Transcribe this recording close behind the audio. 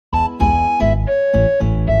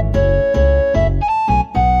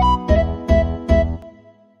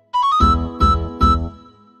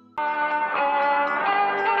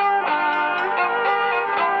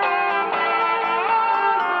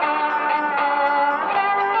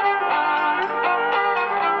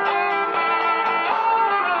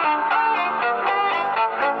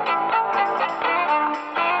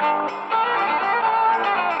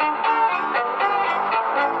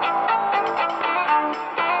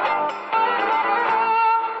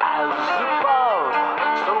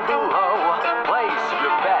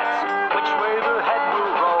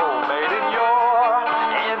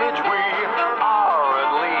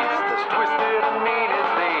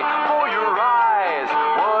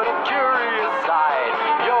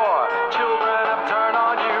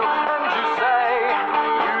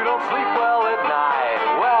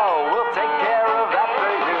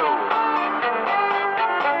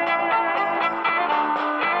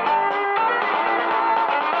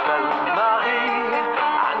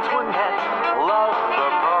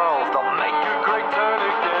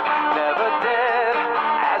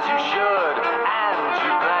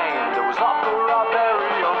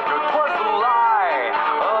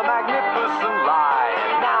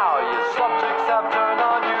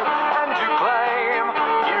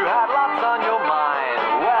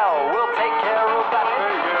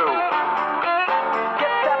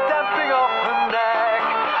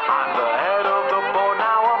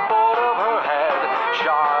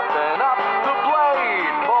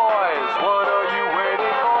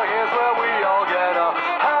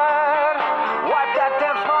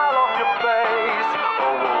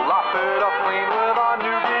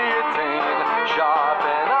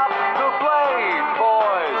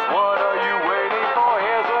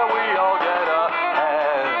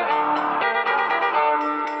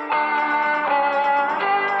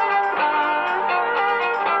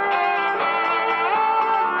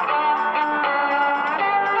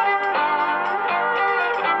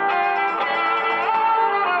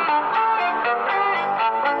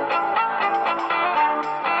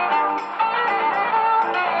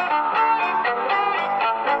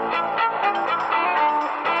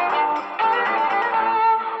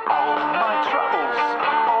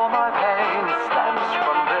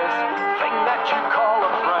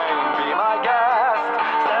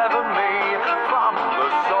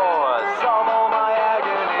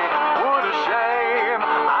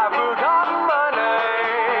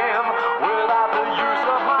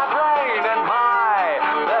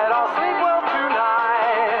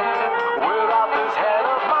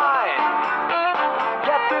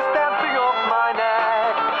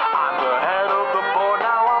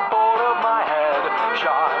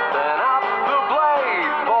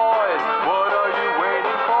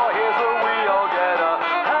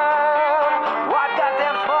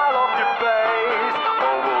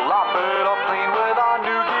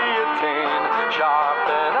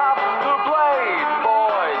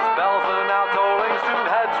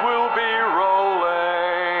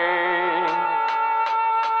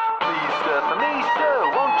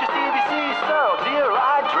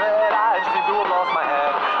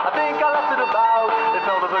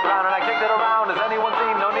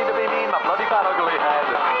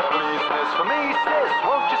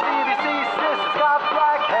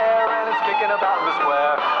hanging about in the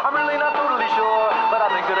square. I'm really not totally sure, but I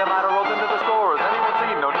think that I might have rolled into the store. Has anyone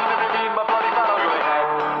seen? No need to be mean, my bloody fat ugly head.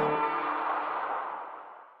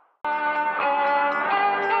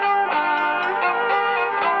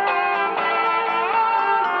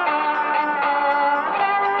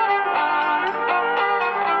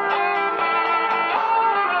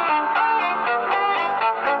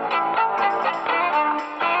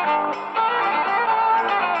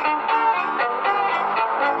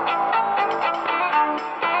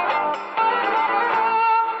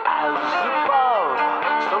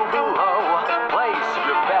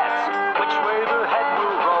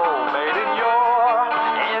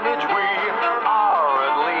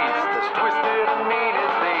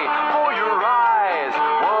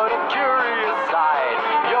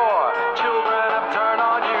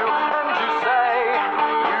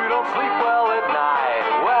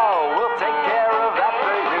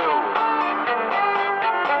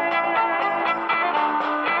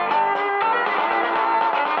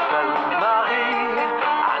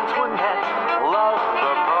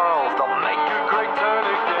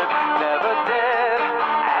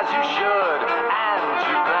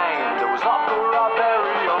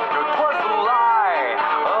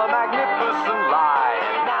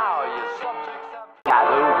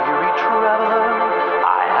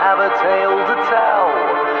 Tale to tell.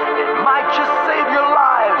 It might just save your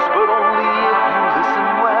lives, but only if you listen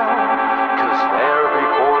well. 'Cause there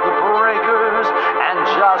before the breakers and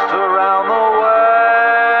just around the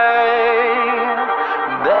way,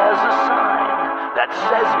 there's a sign that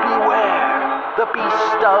says beware the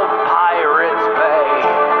beast of Pirates Bay.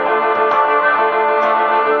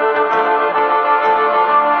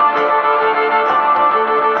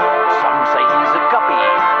 Some say he's a guppy,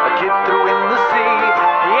 a kid threw in the sea.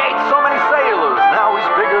 He ate so many sailors, now he's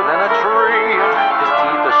bigger than a tree. His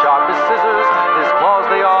teeth are sharp as scissors, his claws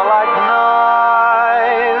they are like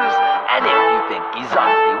knives. And if you think he's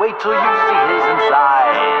ugly, wait till you see his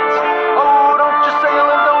insides. Oh, don't you sail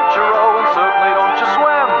and don't you row, and certainly don't you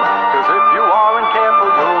swim. 'Cause if you aren't careful,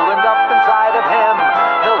 you'll end up inside of him.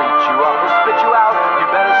 He'll eat you up or spit you out, you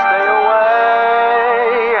better stay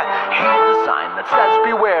away. Heed the sign that says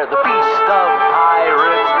beware the beast of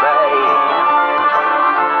Pirates Bay.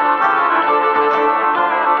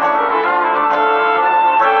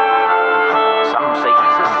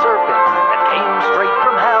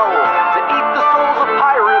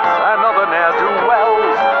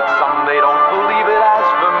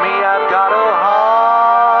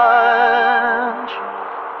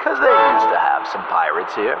 Some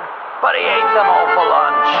pirates here, but he ate them all for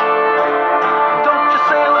lunch. Don't you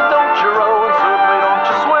sail and don't you row, and certainly don't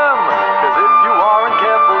you swim. 'Cause if you aren't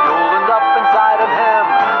careful, you'll end up inside of him.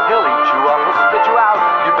 He'll eat you up or spit you out,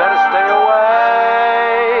 you better stay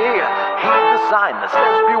away. Heed the sign that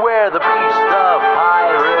says beware the beast of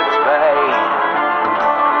Pirates Bay.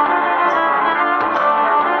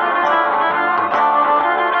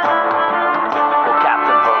 Well,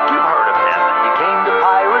 Captain Hook, you've heard of him. He came to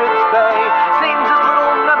Pirates Bay.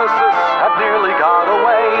 Had nearly got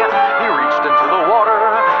away. He reached into the water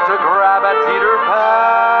to grab at Peter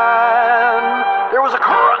Pan. There was a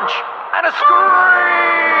crunch and a scream,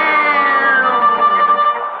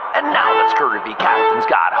 and now the scurvy captain's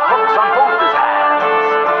got hooks on both his hands.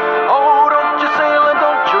 Oh, don't you sail and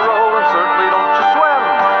don't you row, and certainly don't you swim.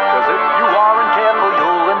 'Cause if you aren't careful,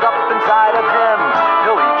 you'll end up inside of him.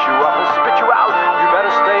 He'll eat you up and spit you out, you better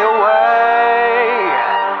stay away.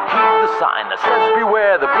 Heed the sign that says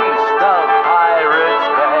beware the beast of Pirates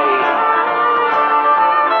Bay.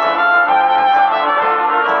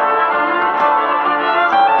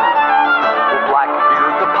 Well,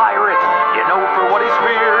 Blackbeard the pirate, you know for what he's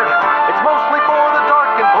feared. It's mostly for the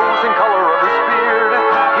dark imposing color of his beard.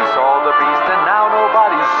 He saw the beast and now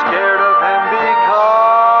nobody's scared of him because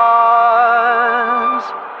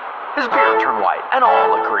his beard turned white and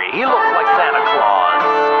all agree he looks like Santa Claus.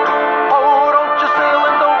 Oh, don't you sail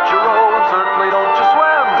and don't you row, and certainly don't you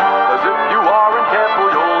swim. 'Cause if you aren't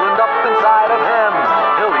careful, you'll end up inside of him.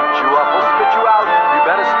 He'll eat you up or spit you out, you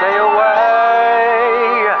better stay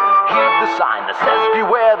away. Heed the sign that says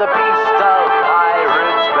beware the beast of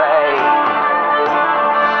Pirates Bay.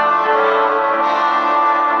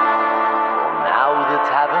 Well, now the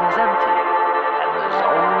tavern's empty, and there's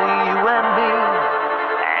only you and me.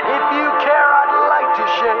 And if you care, I'd like to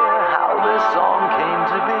share how this song came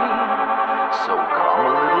to be. So come a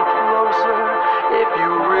little closer if you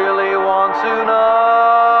really want to know.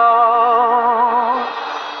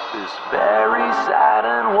 This very sad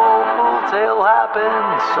and woeful tale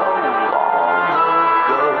happened so long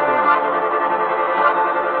ago.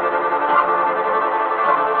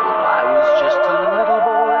 Well, I was just a little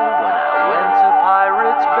boy when I went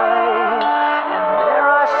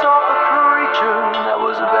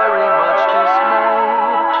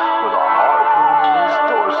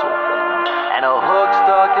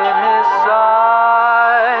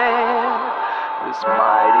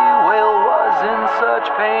mighty whale was in such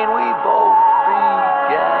pain we both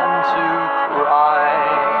began to cry.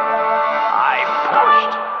 I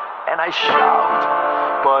pushed and I shoved,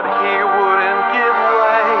 but he wouldn't give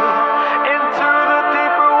way. Into the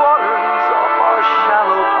deeper waters of our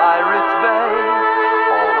shallow pirate's bay.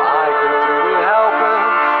 All I could do to help him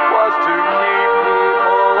was to keep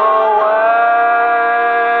people away.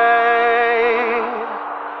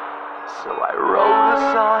 So I wrote a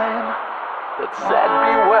sign that said,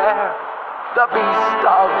 "Beware the beast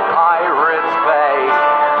of Pirates Bay."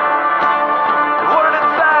 And what did it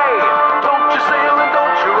say? Don't you sail and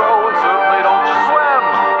don't you row, and certainly don't you swim,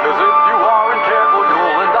 'cause if you aren't careful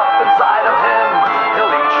you'll end up inside of him.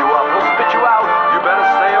 He'll eat you up, he'll spit you out, you better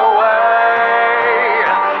stay away.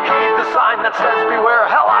 Heed the sign that says beware,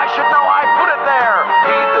 hell I should know I put it there.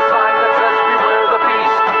 Heed the sign that says beware the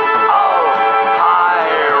beast of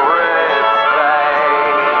Pirates Bay.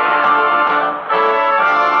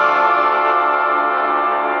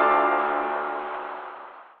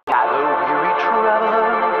 Gather, weary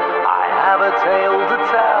traveler, I have a tale to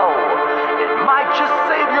tell. It might just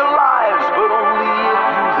save your lives, but only if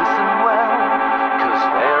you listen well. 'Cause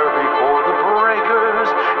there before the breakers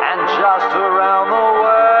and just around the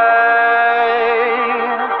way,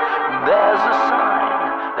 there's a sign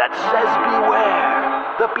that says beware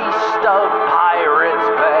the beast of Pirates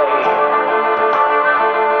Bay.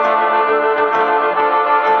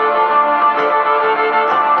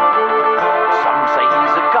 Some say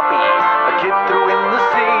he's a guppy, a kid threw in the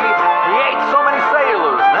sea. He ate so many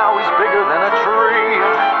sailors, now he's bigger than a tree.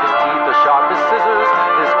 His teeth are sharp as scissors,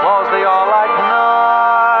 his claws they are like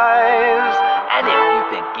knives. And if you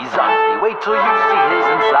think he's ugly, wait till you see his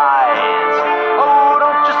insides. Oh,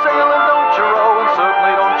 don't you sail and don't you row, and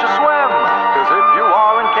certainly don't you swim, 'cause if you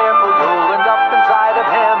aren't careful you'll end up inside of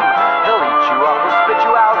him. He'll eat you up, he'll spit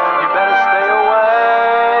you out, you better stay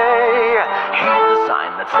away. Heed the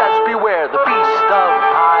sign that says beware the beast of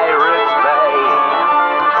Pirates Bay.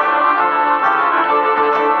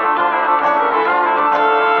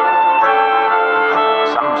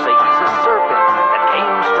 Some say he's a serpent that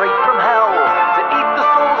came straight from hell to eat the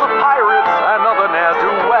souls of pirates and other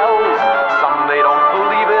ne'er-do-wells. Some they don't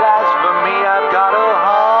believe it, as for me I've got a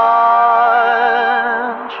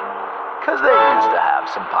hunch. 'Cause they used to have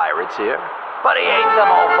some pirates here, but he ate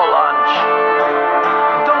them all for lunch.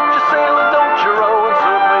 Don't you sail and don't you row, and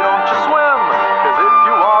certainly don't you swim, 'cause if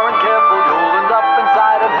you aren't careful you'll end up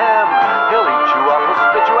inside of him. He'll eat you up, he'll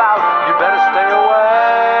spit you out, you better stay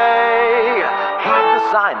away. Heed the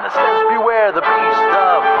sign that says beware the beast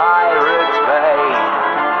of Pirates Bay.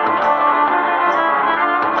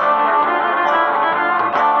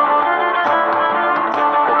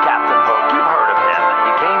 Well, Captain Hook, you've heard of him.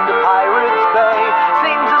 He came to Pirates Bay.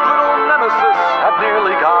 Seems his little nemesis had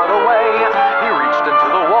nearly got away. He reached into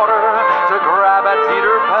the water to grab at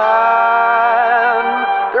Peter Pan.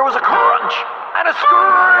 There was a crunch and a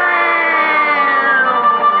scream,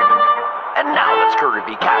 and now the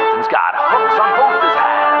scurvy captain's got hooks on both his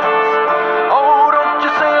hands. Oh, don't you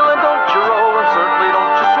sail and don't you row, and certainly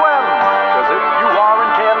don't you swim, 'cause if you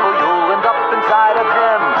aren't careful you'll end up inside of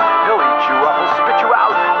him. He'll eat you up, he'll spit you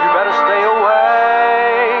out, you better stay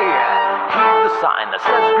away. Heed the sign that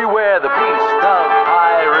says beware the beast of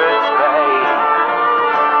Pirates Bay.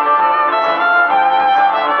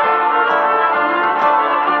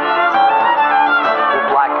 Well,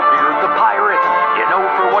 Blackbeard the pirate, you know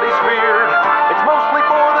for what he's feared. It's mostly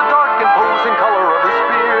for the dark imposing color of his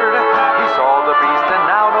beard. He saw the beast and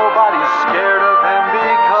now nobody's scared of him,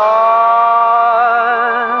 because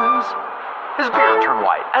his beard turned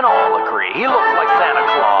white and all agree he looks like Santa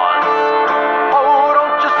Claus. Oh,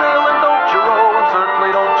 don't you sail and don't you row, and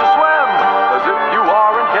certainly don't you swim, 'cause if you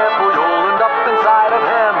aren't careful you'll end up inside of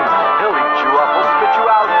him. He'll eat you up, he'll spit you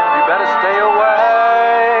out, you better stay away.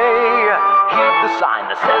 Heed the sign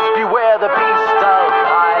that says beware the beast of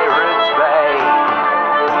Pirates Bay.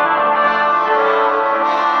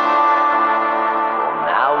 Well,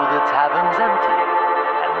 now the tavern's empty